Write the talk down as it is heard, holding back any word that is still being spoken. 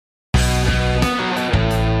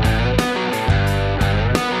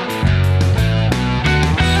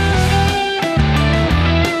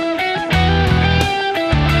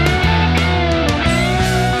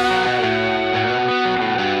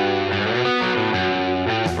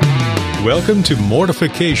Welcome to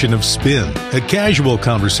Mortification of Spin, a casual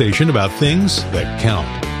conversation about things that count,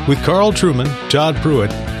 with Carl Trueman, Todd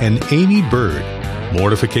Pruitt, and Amy Bird.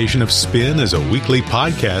 Mortification of Spin is a weekly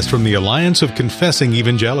podcast from the Alliance of Confessing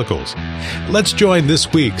Evangelicals. Let's join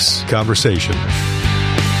this week's conversation.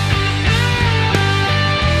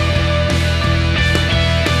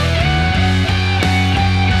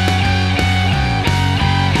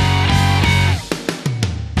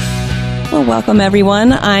 Well, welcome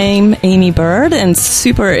everyone. I'm Amy Bird and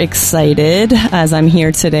super excited as I'm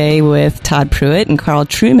here today with Todd Pruitt and Carl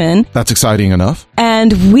Trueman. That's exciting enough.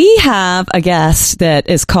 And we have a guest that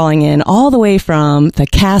is calling in all the way from the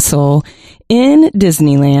castle in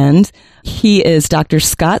Disneyland. He is Dr.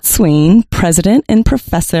 Scott Swain, President and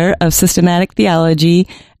Professor of Systematic Theology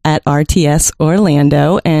at RTS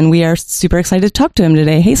Orlando. And we are super excited to talk to him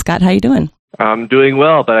today. Hey, Scott, how you doing? I'm doing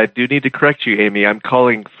well, but I do need to correct you, Amy. I'm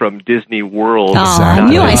calling from Disney World. Oh, exactly. I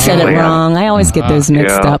knew I said it wrong. I always get those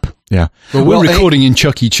mixed up. Yeah. Well, we're recording in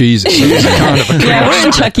Chuck E. Cheese. So it's kind of a yeah, we're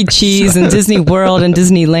in Chuck E. Cheese and Disney World and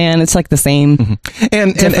Disneyland. It's like the same. Mm-hmm.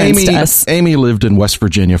 And Amy lived in West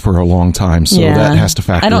Virginia for a long time, so that has to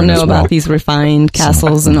factor in. I don't know as about well. these refined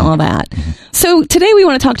castles and all that. Mm-hmm. So today we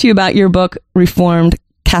want to talk to you about your book, Reformed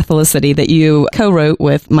Catholicity, that you co-wrote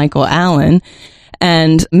with Michael Allen.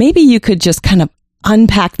 And maybe you could just kind of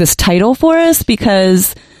unpack this title for us,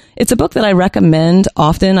 because it's a book that I recommend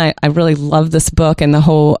often. I really love this book and the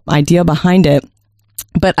whole idea behind it.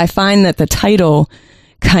 But I find that the title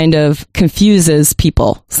kind of confuses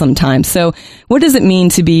people sometimes. So what does it mean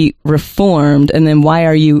to be Reformed? And then why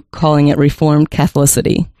are you calling it Reformed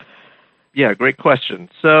Catholicity? Yeah, great question.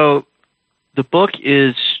 So the book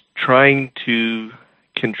is trying to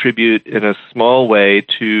contribute in a small way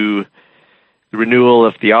to the renewal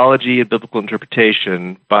of theology and biblical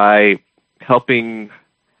interpretation by helping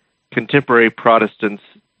contemporary Protestants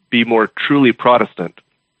be more truly Protestant.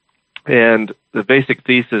 And the basic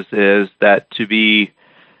thesis is that to be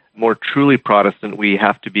more truly Protestant, we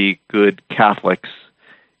have to be good Catholics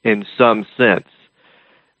in some sense.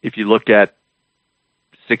 If you look at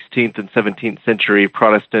 16th and 17th century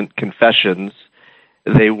Protestant confessions,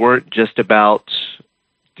 they weren't just about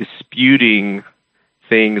disputing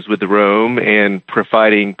things with Rome and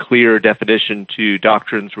providing clear definition to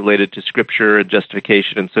doctrines related to Scripture and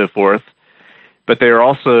justification and so forth. But they are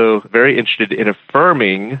also very interested in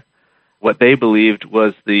affirming what they believed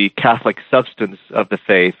was the Catholic substance of the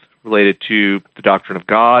faith, related to the doctrine of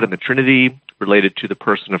God and the Trinity, related to the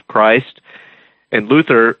person of Christ. And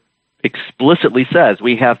Luther explicitly says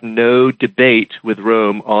we have no debate with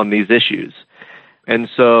Rome on these issues. And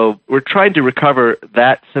so we're trying to recover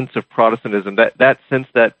that sense of Protestantism, that sense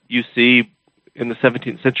that you see in the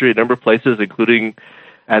 17th century a number of places, including,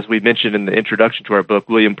 as we mentioned in the introduction to our book,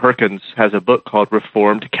 William Perkins has a book called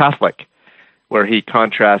Reformed Catholic, where he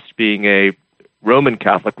contrasts being a Roman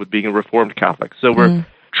Catholic with being a Reformed Catholic. So we're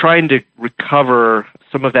trying to recover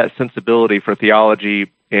some of that sensibility for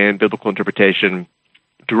theology and biblical interpretation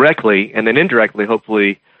directly, and then indirectly,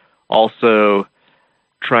 hopefully, also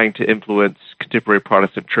trying to influence contemporary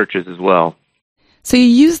Protestant churches as well. So you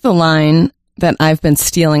use the line that I've been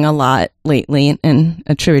stealing a lot lately and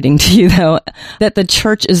attributing to you, though, that the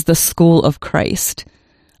church is the school of Christ.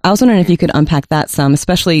 I was wondering if you could unpack that some,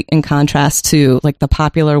 especially in contrast to like the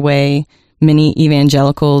popular way many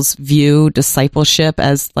evangelicals view discipleship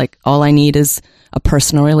as like all I need is a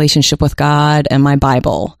personal relationship with God and my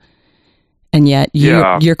Bible. And yet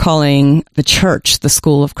you're calling the church the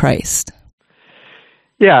school of Christ.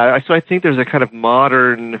 Yeah, so I think there's a kind of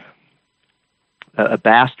modern, a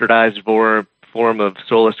bastardized form of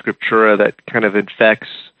Sola Scriptura that kind of infects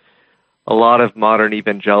a lot of modern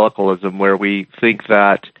evangelicalism, where we think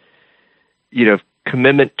that,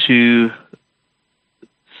 commitment to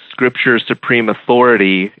Scripture's supreme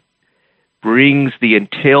authority brings the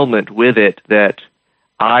entailment with it that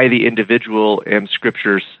I, the individual, am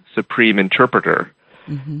Scripture's supreme interpreter.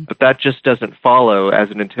 Mm-hmm. But that just doesn't follow as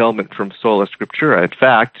an entailment from Sola Scriptura. In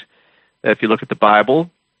fact, if you look at the Bible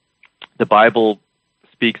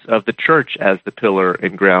speaks of the church as the pillar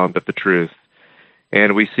and ground of the truth.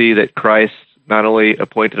 And we see that Christ not only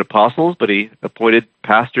appointed apostles, but he appointed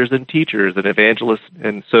pastors and teachers and evangelists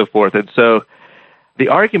and so forth. And so the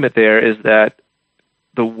argument there is that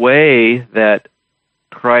the way that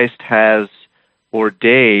Christ has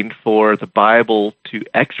ordained for the Bible to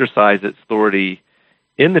exercise its authority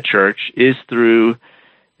in the church is through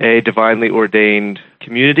a divinely ordained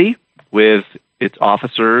community with its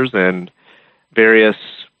officers and various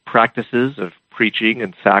practices of preaching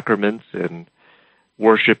and sacraments and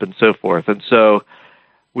worship and so forth. And so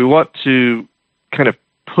we want to kind of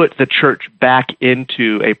put the church back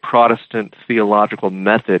into a Protestant theological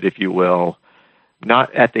method, if you will,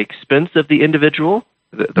 not at the expense of the individual.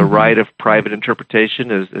 The right of private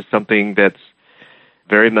interpretation is something that's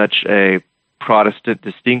very much a Protestant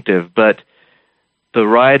distinctive, but the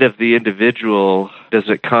right of the individual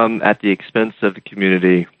doesn't come at the expense of the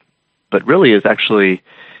community, but really is actually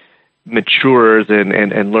matures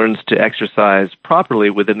and learns to exercise properly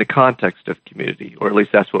within the context of community, or at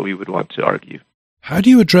least that's what we would want to argue. How do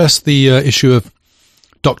you address the issue of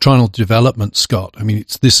doctrinal development, Scott? I mean,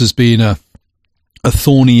 this has been a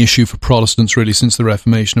thorny issue for Protestants really since the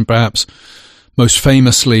Reformation, and perhaps most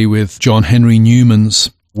famously with John Henry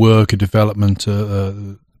Newman's work and development,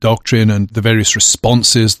 Doctrine, and the various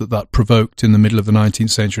responses that provoked in the middle of the 19th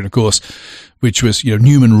century, and of course, which was,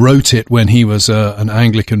 Newman wrote it when he was an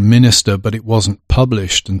Anglican minister, but it wasn't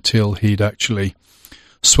published until he'd actually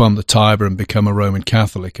swum the Tiber and become a Roman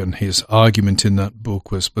Catholic, and his argument in that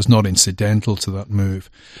book was not incidental to that move.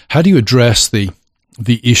 How do you address the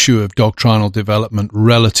issue of doctrinal development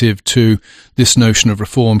relative to this notion of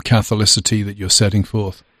Reformed Catholicity that you're setting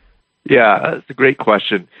forth? Yeah, that's a great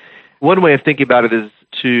question. One way of thinking about it is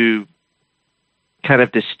to kind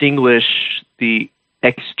of distinguish the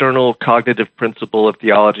external cognitive principle of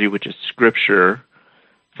theology, which is Scripture,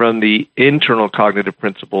 from the internal cognitive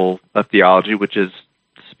principle of theology, which is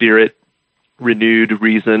spirit, renewed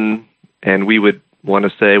reason, and we would want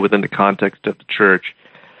to say within the context of the church.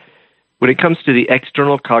 When it comes to the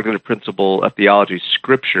external cognitive principle of theology,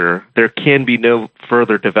 Scripture, there can be no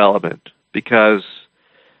further development because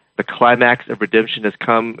the climax of redemption has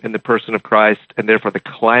come in the person of Christ, and therefore the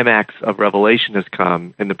climax of revelation has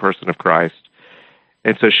come in the person of Christ.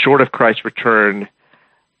 And so short of Christ's return,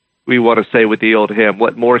 we want to say with the old hymn,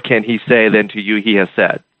 what more can he say than to you he has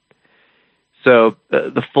said? So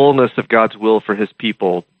the fullness of God's will for his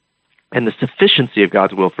people and the sufficiency of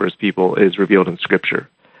God's will for his people is revealed in Scripture.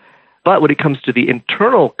 But when it comes to the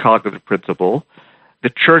internal cognitive principle,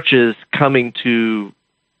 the church is coming to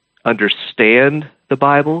understand the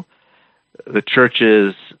Bible. The church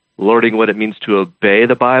is learning what it means to obey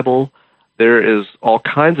the Bible. There is all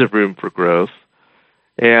kinds of room for growth.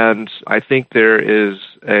 And I think there is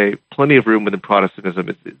plenty of room within Protestantism.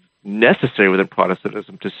 It's necessary within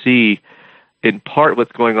Protestantism to see, in part,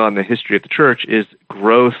 what's going on in the history of the church is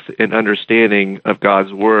growth in understanding of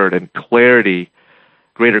God's Word and clarity,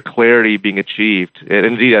 greater clarity being achieved. And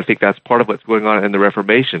indeed, I think that's part of what's going on in the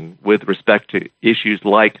Reformation with respect to issues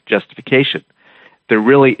like justification. There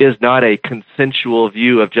really is not a consensual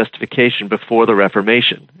view of justification before the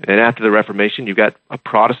Reformation. And after the Reformation, you've got a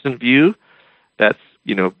Protestant view that's,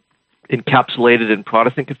 encapsulated in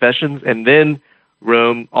Protestant confessions, and then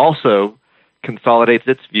Rome also consolidates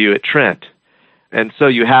its view at Trent. And so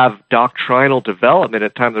you have doctrinal development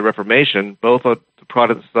at the time of the Reformation, both on the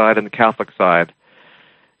Protestant side and the Catholic side.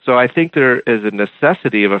 So I think there is a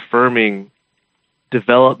necessity of affirming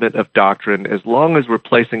development of doctrine as long as we're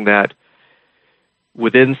placing that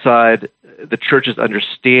inside the church's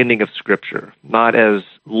understanding of Scripture, not as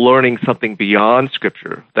learning something beyond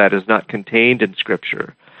Scripture that is not contained in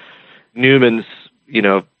Scripture. Newman's,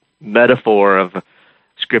 metaphor of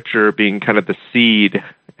Scripture being kind of the seed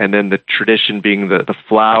and then the tradition being the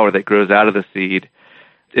flower that grows out of the seed,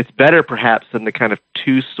 it's better perhaps than the kind of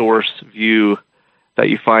two-source view that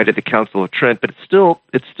you find at the Council of Trent, but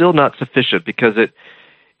it's still not sufficient because it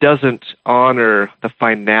doesn't honor the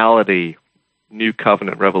finality, new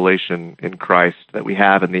covenant revelation in Christ that we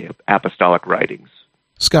have in the apostolic writings.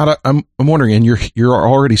 Scott, I'm wondering, and you're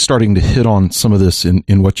already starting to hit on some of this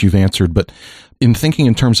in what you've answered, but in thinking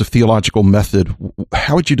in terms of theological method,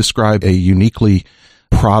 how would you describe a uniquely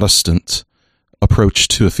Protestant approach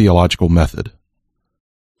to a theological method?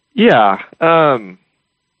 Yeah.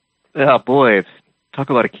 Oh, boy. Talk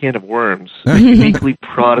about a can of worms. Uniquely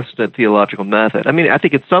Protestant theological method. I mean, I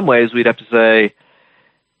think in some ways we'd have to say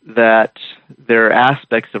that there are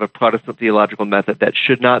aspects of a Protestant theological method that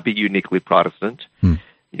should not be uniquely Protestant.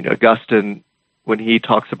 Augustine, when he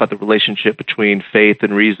talks about the relationship between faith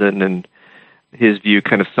and reason, and his view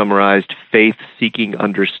kind of summarized faith-seeking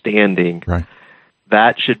understanding. Right.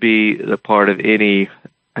 That should be the part of any,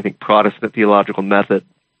 I think, Protestant theological method.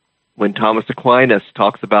 When Thomas Aquinas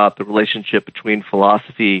talks about the relationship between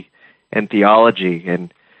philosophy and theology,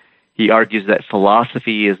 and he argues that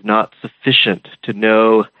philosophy is not sufficient to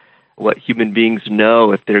know what human beings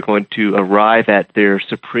know if they're going to arrive at their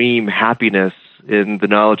supreme happiness in the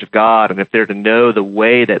knowledge of God, and if they're to know the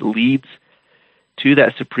way that leads to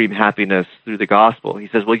that supreme happiness through the gospel. He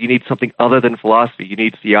says, well, you need something other than philosophy. You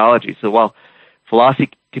need theology. So while philosophy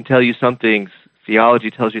can tell you some things, theology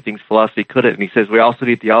tells you things philosophy couldn't. And he says we also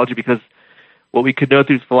need theology because what we could know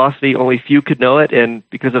through philosophy, only few could know it, and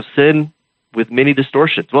because of sin, with many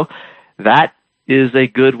distortions. Well, that is a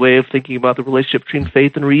good way of thinking about the relationship between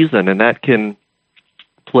faith and reason, and that can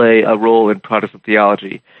play a role in Protestant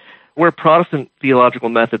theology. Where Protestant theological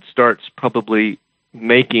method starts probably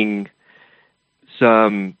making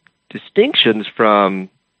some distinctions from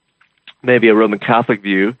maybe a Roman Catholic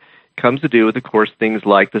view comes to do with, of course, things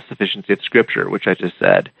like the sufficiency of Scripture, which I just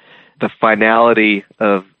said, the finality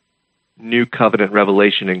of New Covenant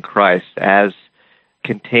revelation in Christ as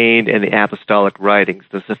contained in the apostolic writings,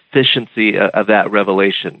 the sufficiency of that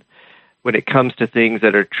revelation. When it comes to things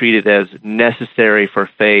that are treated as necessary for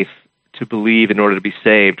faith to believe in order to be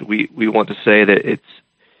saved, we want to say that it's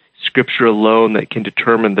Scripture alone that can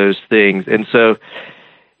determine those things. And so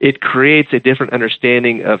it creates a different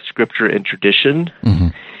understanding of Scripture and tradition. Mm-hmm.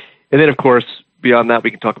 And then, of course, beyond that,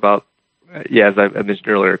 we can talk about, as I mentioned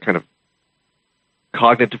earlier, kind of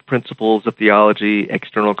cognitive principles of theology,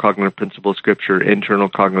 external cognitive principle of Scripture, internal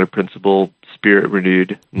cognitive principle,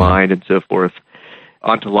 spirit-renewed mind, and so forth,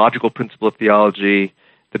 ontological principle of theology,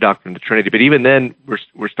 the doctrine of the Trinity. But even then,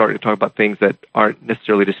 we're starting to talk about things that aren't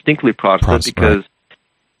necessarily distinctly Protestant because,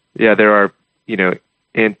 there are,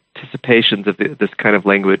 anticipations of this kind of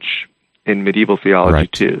language in medieval theology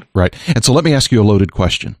too. Right. And so let me ask you a loaded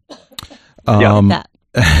question. Why,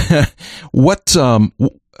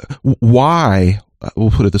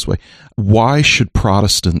 we'll put it this way, why should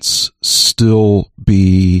Protestants still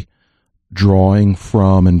be drawing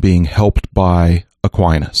from and being helped by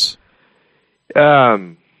Aquinas?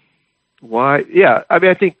 Why? Yeah,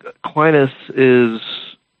 I think Aquinas is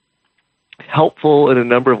helpful in a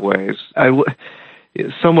number of ways.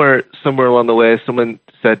 Somewhere along the way, someone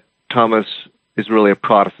said Thomas is really a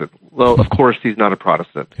Protestant. Well, of course he's not a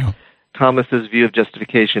Protestant. Yeah. Thomas's view of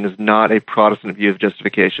justification is not a Protestant view of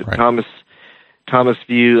justification. Right. Thomas'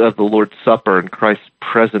 view of the Lord's Supper and Christ's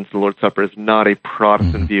presence in the Lord's Supper is not a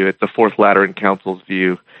Protestant view. It's the Fourth Lateran Council's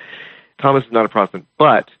view. Thomas is not a Protestant,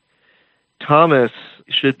 but Thomas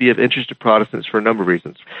should be of interest to Protestants for a number of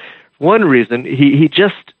reasons. One reason, he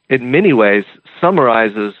just, in many ways,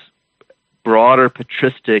 summarizes broader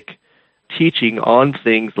patristic teaching on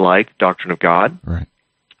things like doctrine of God,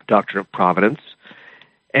 doctrine of providence,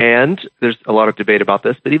 and there's a lot of debate about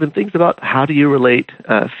this, but even things about how do you relate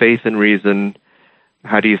faith and reason,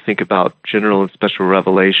 how do you think about general and special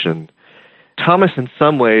revelation. Thomas, in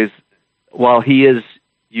some ways, while he is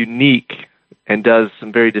unique and does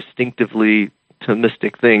some very distinctively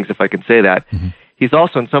Thomistic things, if I can say that, he's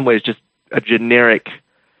also in some ways just a generic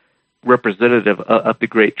representative of the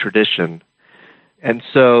great tradition. And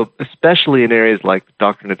so, especially in areas like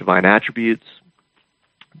doctrine of divine attributes,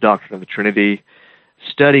 doctrine of the Trinity,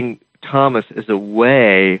 studying Thomas is a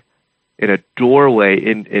way, in a doorway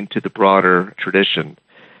into the broader tradition.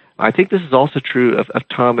 I think this is also true of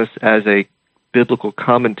Thomas as a biblical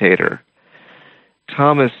commentator.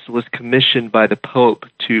 Thomas was commissioned by the Pope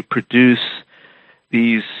to produce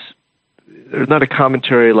these, there's not a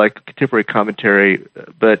commentary like a contemporary commentary,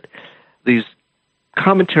 but these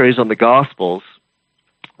commentaries on the Gospels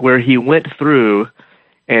where he went through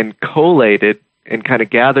and collated and kind of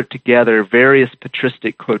gathered together various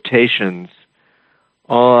patristic quotations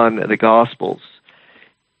on the Gospels.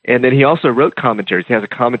 And then he also wrote commentaries. He has a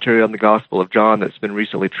commentary on the Gospel of John that's been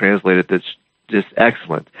recently translated that's just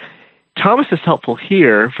excellent. Thomas is helpful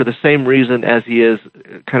here for the same reason as he is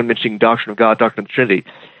kind of mentioning doctrine of God, doctrine of the Trinity.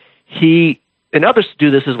 He, and others do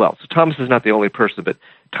this as well. So Thomas is not the only person, but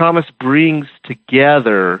Thomas brings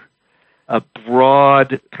together a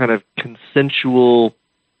broad kind of consensual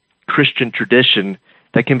Christian tradition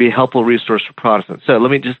that can be a helpful resource for Protestants. So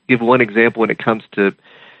let me just give one example when it comes to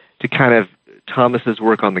kind of Thomas's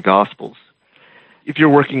work on the Gospels. If you're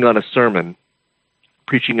working on a sermon,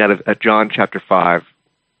 preaching out of John chapter 5,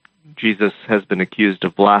 Jesus has been accused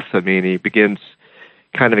of blasphemy, and he begins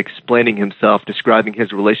kind of explaining himself, describing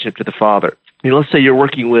his relationship to the Father. Let's say you're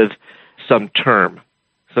working with some term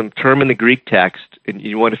in the Greek text, and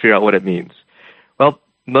you want to figure out what it means. Well,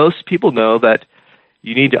 most people know that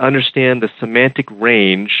you need to understand the semantic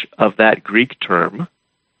range of that Greek term,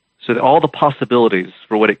 so that all the possibilities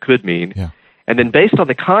for what it could mean. Yeah. And then based on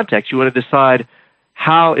the context, you want to decide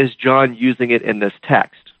how is John using it in this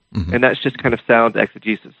text. And that's just kind of sound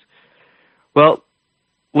exegesis. Well,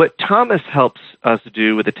 what Thomas helps us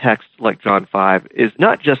do with a text like John 5 is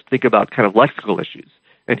not just think about kind of lexical issues,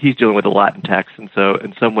 and he's dealing with a Latin text, and so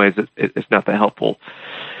in some ways it's not that helpful.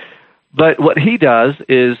 But what he does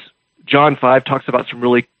is John 5 talks about some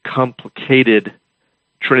really complicated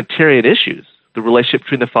Trinitarian issues, the relationship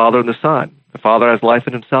between the Father and the Son. The Father has life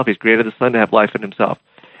in himself. He's created the Son to have life in himself.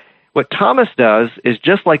 What Thomas does is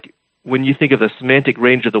just like when you think of the semantic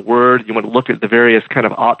range of the word, you want to look at the various kind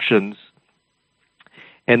of options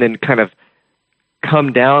and then kind of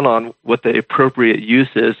come down on what the appropriate use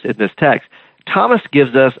is in this text. Thomas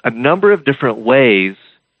gives us a number of different ways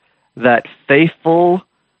that faithful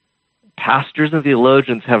pastors and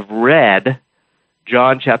theologians have read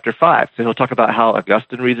John chapter 5. So he'll talk about how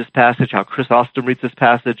Augustine reads this passage, how Chrysostom reads this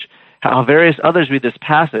passage, how various others read this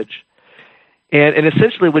passage. And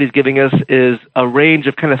essentially what he's giving us is a range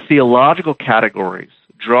of kind of theological categories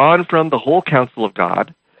drawn from the whole counsel of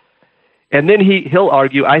God. And then he'll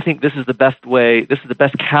argue, I think this is the best way, this is the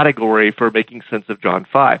best category for making sense of John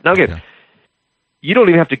 5. Now again, you don't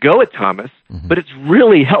even have to go with Thomas, but it's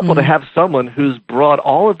really helpful to have someone who's brought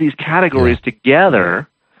all of these categories together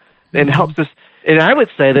and helps us. And I would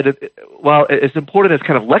say that while as important as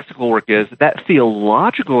kind of lexical work is, that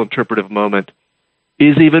theological interpretive moment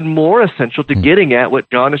is even more essential to getting at what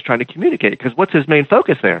John is trying to communicate. Because what's his main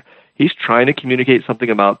focus there? He's trying to communicate something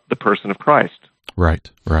about the person of Christ. Right,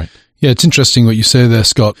 right. Yeah, it's interesting what you say there,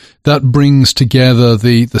 Scott. That brings together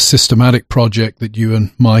the systematic project that you and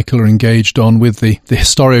Michael are engaged on with the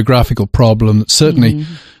historiographical problem, that certainly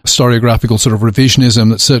historiographical sort of revisionism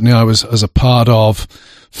that certainly I was as a part of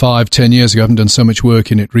 5-10 years ago. I haven't done so much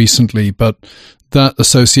work in it recently, but that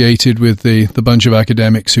associated with the bunch of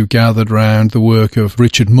academics who gathered around the work of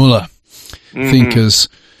Richard Muller, I think has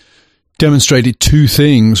demonstrated two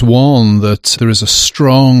things. One, that there is a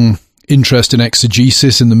strong interest in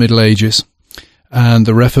exegesis in the Middle Ages, and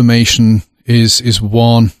the Reformation is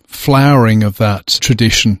one flowering of that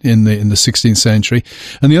tradition in the 16th century.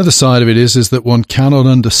 And the other side of it is that one cannot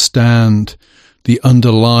understand the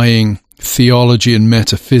underlying theology and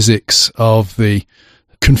metaphysics of the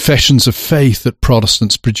confessions of faith that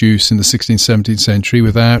Protestants produce in the 16th, 17th century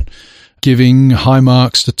without giving high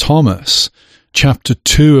marks to Thomas. Chapter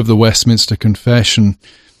 2 of the Westminster Confession,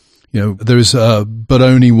 there is but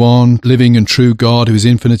only one living and true God who is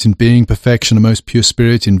infinite in being, perfection, a most pure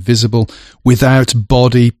spirit, invisible, without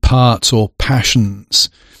body, parts, or passions.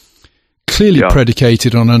 Clearly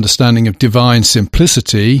predicated on understanding of divine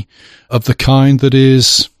simplicity of the kind that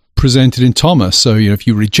is presented in Thomas. So, if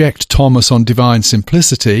you reject Thomas on divine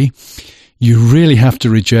simplicity, you really have to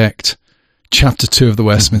reject chapter 2 of the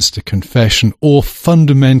Westminster Confession, or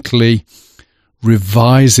fundamentally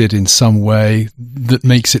revise it in some way that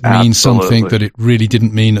makes it mean something that it really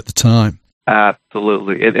didn't mean at the time.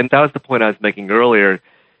 Absolutely. And that was the point I was making earlier.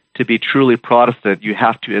 To be truly Protestant, you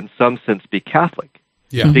have to, in some sense, be Catholic.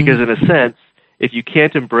 Yeah. Because in a sense, if you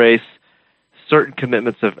can't embrace certain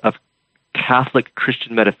commitments of Catholic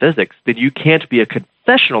Christian metaphysics, then you can't be a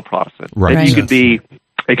confessional Protestant. Right. And you can be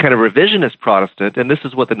a kind of revisionist Protestant, and this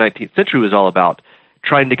is what the 19th century was all about,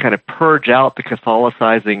 trying to kind of purge out the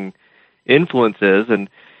Catholicizing influences, and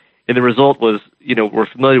the result was, we're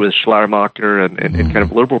familiar with Schleiermacher and kind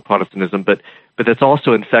of liberal Protestantism, but that's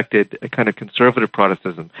also infected a kind of conservative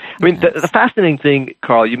Protestantism. I mean, the fascinating thing,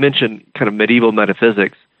 Carl, you mentioned kind of medieval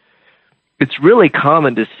metaphysics. It's really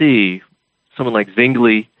common to see someone like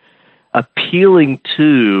Zwingli appealing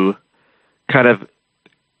to kind of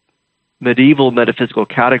medieval metaphysical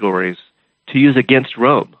categories to use against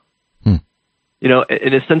Rome.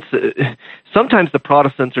 In a sense, sometimes the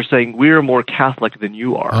Protestants are saying, we're more Catholic than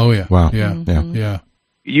you are. Oh, yeah. Wow. Yeah.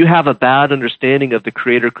 You have a bad understanding of the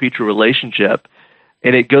creator-creature relationship,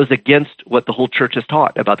 and it goes against what the whole church has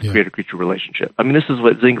taught about the creator-creature relationship. I mean, this is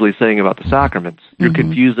what Zwingli is saying about the sacraments. You're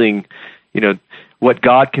confusing, what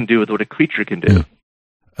God can do with what a creature can do.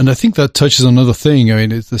 And I think that touches on another thing. I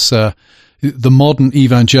mean, it's this, the modern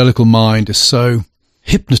evangelical mind is so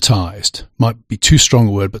hypnotized, might be too strong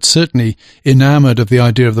a word, but certainly enamored of the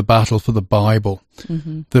idea of the battle for the Bible,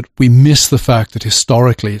 that we miss the fact that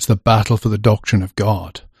historically it's the battle for the doctrine of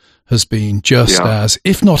God has been just as,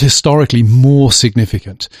 if not historically, more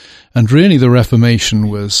significant. And really the Reformation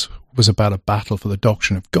was about a battle for the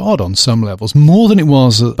doctrine of God on some levels, more than it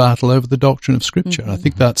was a battle over the doctrine of Scripture. And I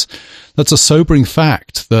think that's a sobering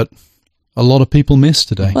fact that a lot of people miss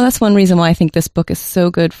today. Well, that's one reason why I think this book is so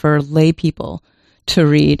good for lay people to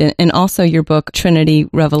read, and also your book, Trinity,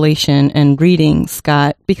 Revelation, and Reading,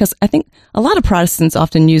 Scott, because I think a lot of Protestants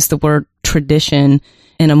often use the word tradition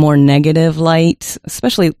in a more negative light,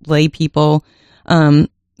 especially lay people.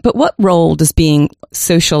 But what role does being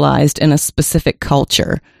socialized in a specific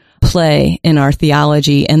culture play in our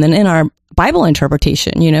theology and then in our Bible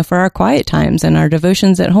interpretation, for our quiet times and our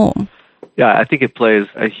devotions at home? Yeah, I think it plays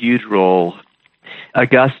a huge role.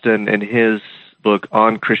 Augustine, in his book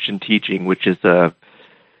On Christian Teaching, which is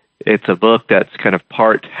it's a book that's kind of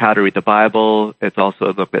part how to read the Bible. It's also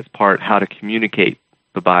a book that's part how to communicate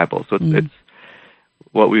the Bible. So it's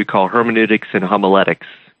what we call hermeneutics and homiletics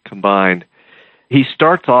combined. He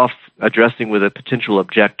starts off addressing with a potential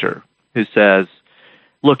objector who says,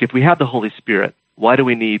 look, if we have the Holy Spirit, why do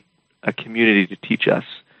we need a community to teach us?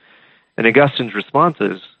 And Augustine's response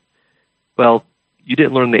is, well, you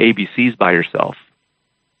didn't learn the ABCs by yourself.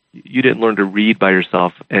 You didn't learn to read by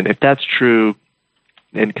yourself. And if that's true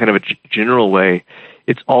in kind of a general way,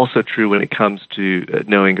 it's also true when it comes to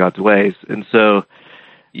knowing God's ways. And so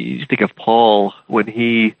you think of Paul when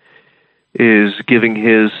he is giving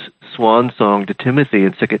his swan song to Timothy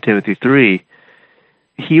in 2 Timothy 3.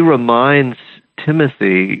 He reminds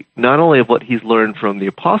Timothy not only of what he's learned from the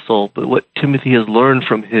apostle, but what Timothy has learned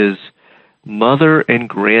from his mother and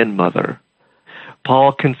grandmother.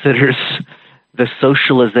 Paul considers the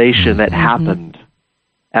socialization that happened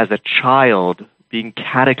as a child, being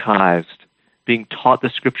catechized, being taught the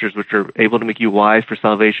scriptures, which are able to make you wise for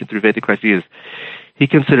salvation through faith in Christ Jesus. He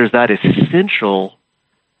considers that essential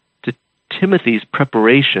to Timothy's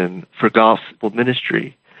preparation for gospel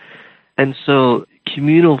ministry. And so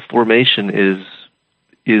communal formation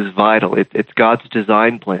is vital. It's God's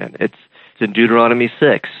design plan. It's in Deuteronomy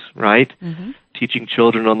 6, right? Teaching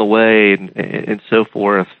children on the way and so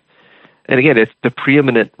forth. And again, it's the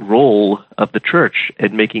preeminent role of the church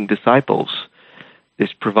in making disciples,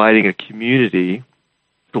 is providing a community,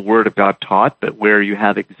 the Word of God taught, but where you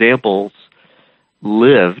have examples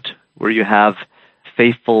lived, where you have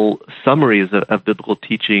faithful summaries of biblical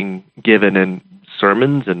teaching given in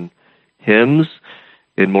sermons and hymns,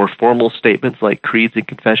 in more formal statements like creeds and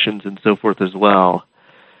confessions and so forth as well.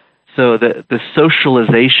 So the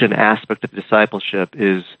socialization aspect of discipleship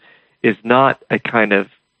is not a kind of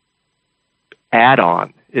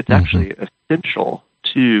add-on. It's actually essential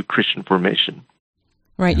to Christian formation.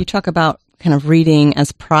 Right. You talk about kind of reading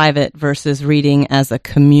as private versus reading as a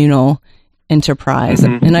communal enterprise.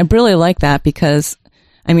 And I really like that because,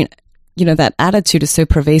 I mean, you know, that attitude is so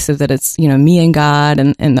pervasive that it's, you know, me and God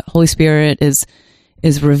and the Holy Spirit is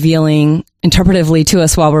revealing interpretively to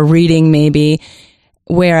us while we're reading maybe,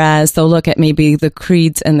 whereas they'll look at maybe the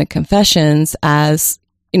creeds and the confessions as,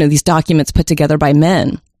 you know, these documents put together by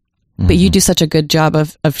men. But you do such a good job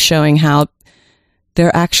of showing how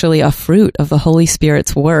they're actually a fruit of the Holy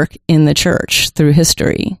Spirit's work in the church through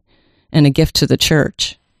history and a gift to the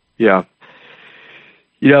church. Yeah.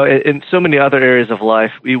 You know, in so many other areas of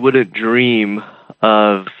life, we wouldn't dream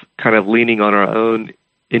of kind of leaning on our own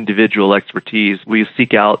individual expertise. We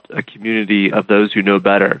seek out a community of those who know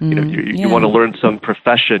better. You know, you want to learn some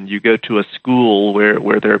profession, you go to a school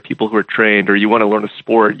where there are people who are trained, or you want to learn a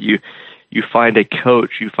sport, you find a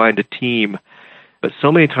coach, you find a team. But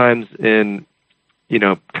so many times in, you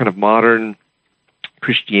know, kind of modern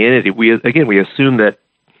Christianity, we assume that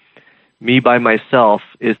me by myself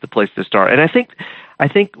is the place to start. And I think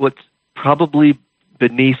what's probably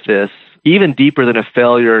beneath this, even deeper than a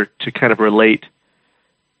failure to kind of relate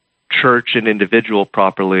church and individual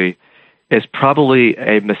properly, is probably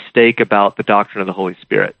a mistake about the doctrine of the Holy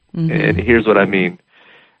Spirit. And here's what I mean.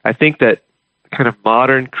 I think that kind of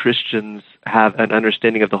modern Christians have an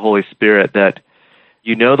understanding of the Holy Spirit that,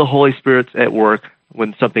 you know, the Holy Spirit's at work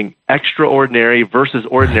when something extraordinary versus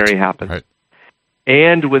ordinary happens.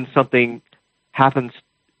 And when something happens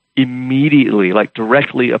immediately, like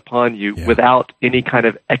directly upon you, without any kind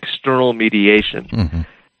of external mediation.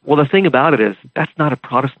 Well, the thing about it is, that's not a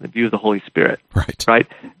Protestant view of the Holy Spirit. Right?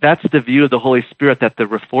 That's the view of the Holy Spirit that the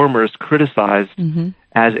Reformers criticized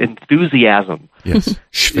as enthusiasm. Yes.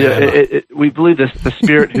 We believe this: the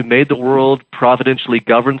Spirit who made the world providentially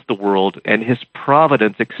governs the world, and his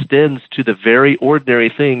providence extends to the very ordinary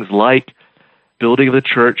things like building of the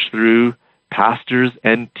church through pastors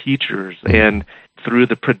and teachers, and through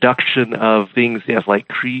the production of things like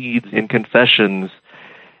creeds and confessions,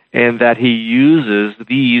 and that he uses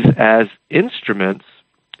these as instruments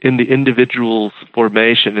in the individual's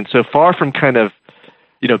formation. And so far from kind of,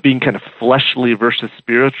 you know, being kind of fleshly versus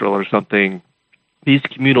spiritual or something, these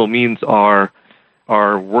communal means are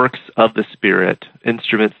works of the Spirit,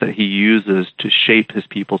 instruments that he uses to shape his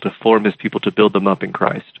people, to form his people, to build them up in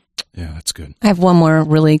Christ. Yeah, that's good. I have one more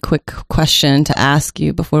really quick question to ask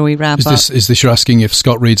you before we wrap up. Is this you're asking if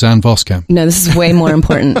Scott reads Anne Voskamp? No, this is way more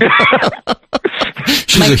important.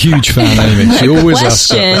 She's a huge fan, Amy. She always asks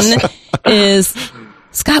that. My question is,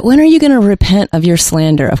 Scott, when are you going to repent of your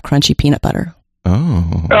slander of crunchy peanut butter?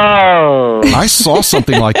 Oh. I saw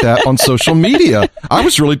something like that on social media. I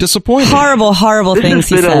was really disappointed. Horrible things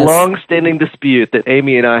he says. This has been a long-standing dispute that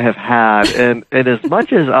Amy and I have had, and as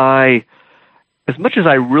much as I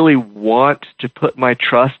really want to put my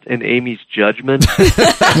trust in Amy's judgment, this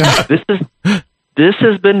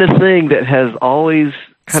has been the thing that has always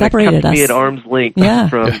kind of kept me at arm's length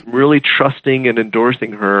from really trusting and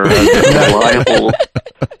endorsing her as a reliable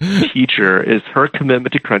teacher is her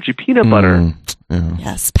commitment to crunchy peanut butter.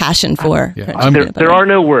 Yes, passion for. There are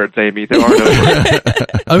no words, Amy. There are no words.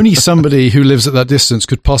 Only somebody who lives at that distance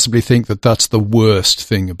could possibly think that that's the worst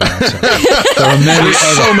thing about it. There are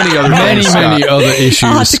many other issues.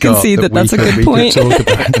 I'll have to concede that that's a good point. We could talk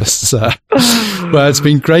about this. Well, it's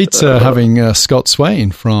been great having Scott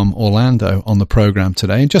Swain from Orlando on the program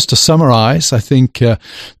today. And just to summarize, I think the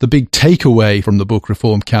big takeaway from the book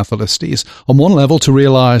Reformed Catholicity is, on one level, to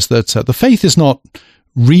realize that the faith is not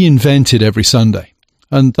reinvented every Sunday.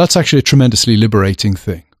 And that's actually a tremendously liberating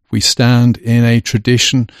thing. We stand in a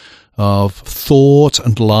tradition of thought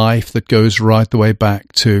and life that goes right the way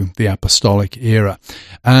back to the apostolic era.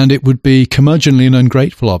 And it would be curmudgeonly and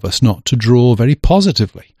ungrateful of us not to draw very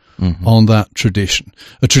positively on that tradition.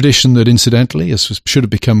 A tradition that, incidentally, as should have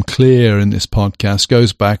become clear in this podcast,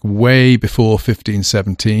 goes back way before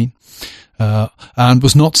 1517 and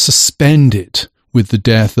was not suspended with the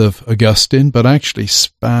death of Augustine, but actually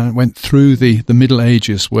went through the Middle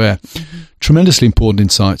Ages, where tremendously important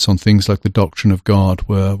insights on things like the doctrine of God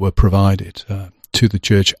were provided to the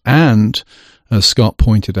church, and, as Scott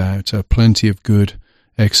pointed out, plenty of good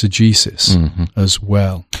exegesis as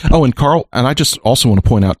well. Oh, and Carl, and I just also want to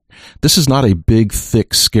point out, this is not a big,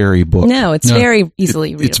 thick, scary book. No, it's very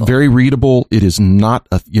easily readable. It's very readable. It is not,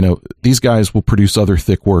 these guys will produce other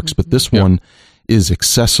thick works, but this one is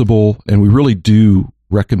accessible, and we really do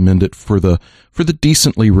recommend it for the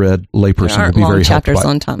decently read layperson. There aren't long chapters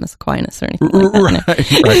on Thomas Aquinas or anything like that.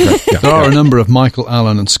 Right. Yeah. There are a number of Michael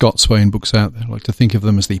Allen and Scott Swain books out there. I like to think of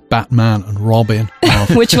them as the Batman and Robin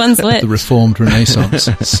of which one's lit? The Reformed Renaissance.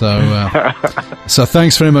 So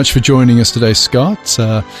thanks very much for joining us today, Scott.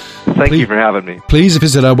 Thank you for having me. Please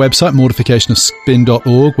visit our website,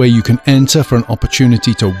 mortificationofspin.org, where you can enter for an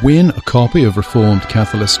opportunity to win a copy of Reformed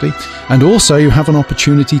Catholicity. And also you have an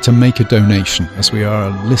opportunity to make a donation, as we are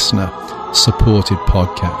a listener-supported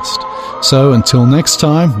podcast. So until next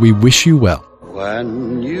time, we wish you well.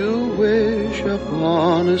 When you wish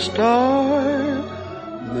upon a star,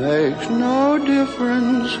 makes no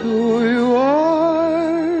difference who you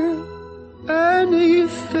are.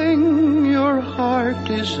 Anything your heart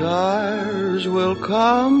desires will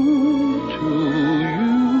come to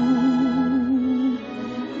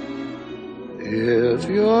you. If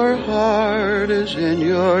your heart is in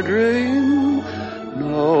your dream,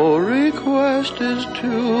 no request is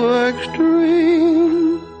too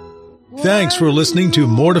extreme. Thanks for listening to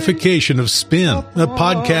Mortification of Spin, a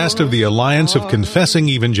podcast of the Alliance of Confessing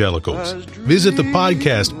Evangelicals. Visit the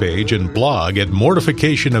podcast page and blog at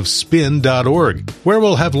mortificationofspin.org, where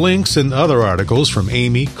we'll have links and other articles from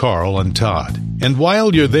Amy, Carl, and Todd. And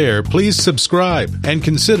while you're there, please subscribe and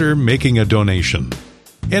consider making a donation.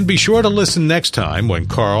 And be sure to listen next time when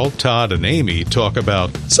Carl, Todd, and Amy talk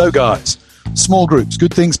about... So guys, small groups,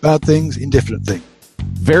 good things, bad things, indifferent things.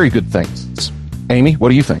 Very good things. Amy, what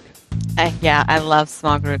do you think? Yeah, I love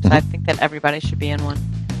small groups. I think that everybody should be in one.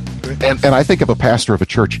 And I think if a pastor of a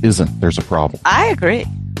church isn't, there's a problem. I agree.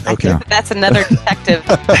 Okay. I think that's another detective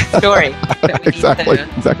story. Exactly.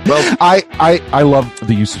 Well, I love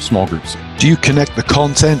the use of small groups. Do you connect the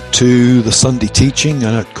content to the Sunday teaching?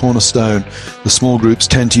 And at Cornerstone, the small groups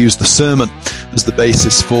tend to use the sermon as the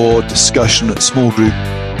basis for discussion at small group.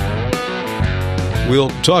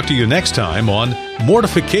 We'll talk to you next time on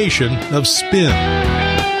Mortification of Spin.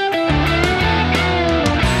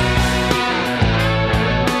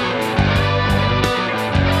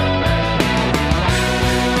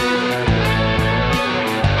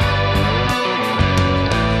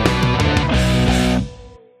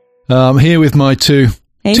 I'm here with my two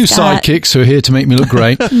sidekicks who are here to make me look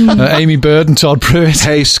great. Amy Bird and Todd Pruitt.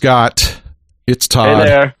 Hey, Scott. It's Todd. Hey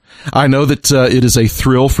there. I know that it is a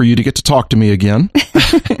thrill for you to get to talk to me again.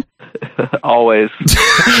 Always.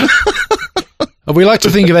 We like to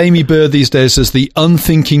think of Amy Bird these days as the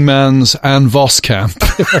unthinking man's Anne Voskamp.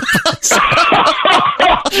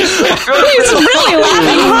 He's really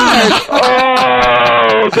laughing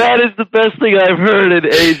hard. Oh, that is the best thing I've heard in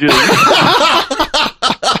ages.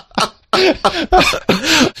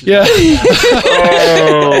 Yeah.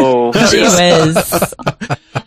 Oh. Gee whiz.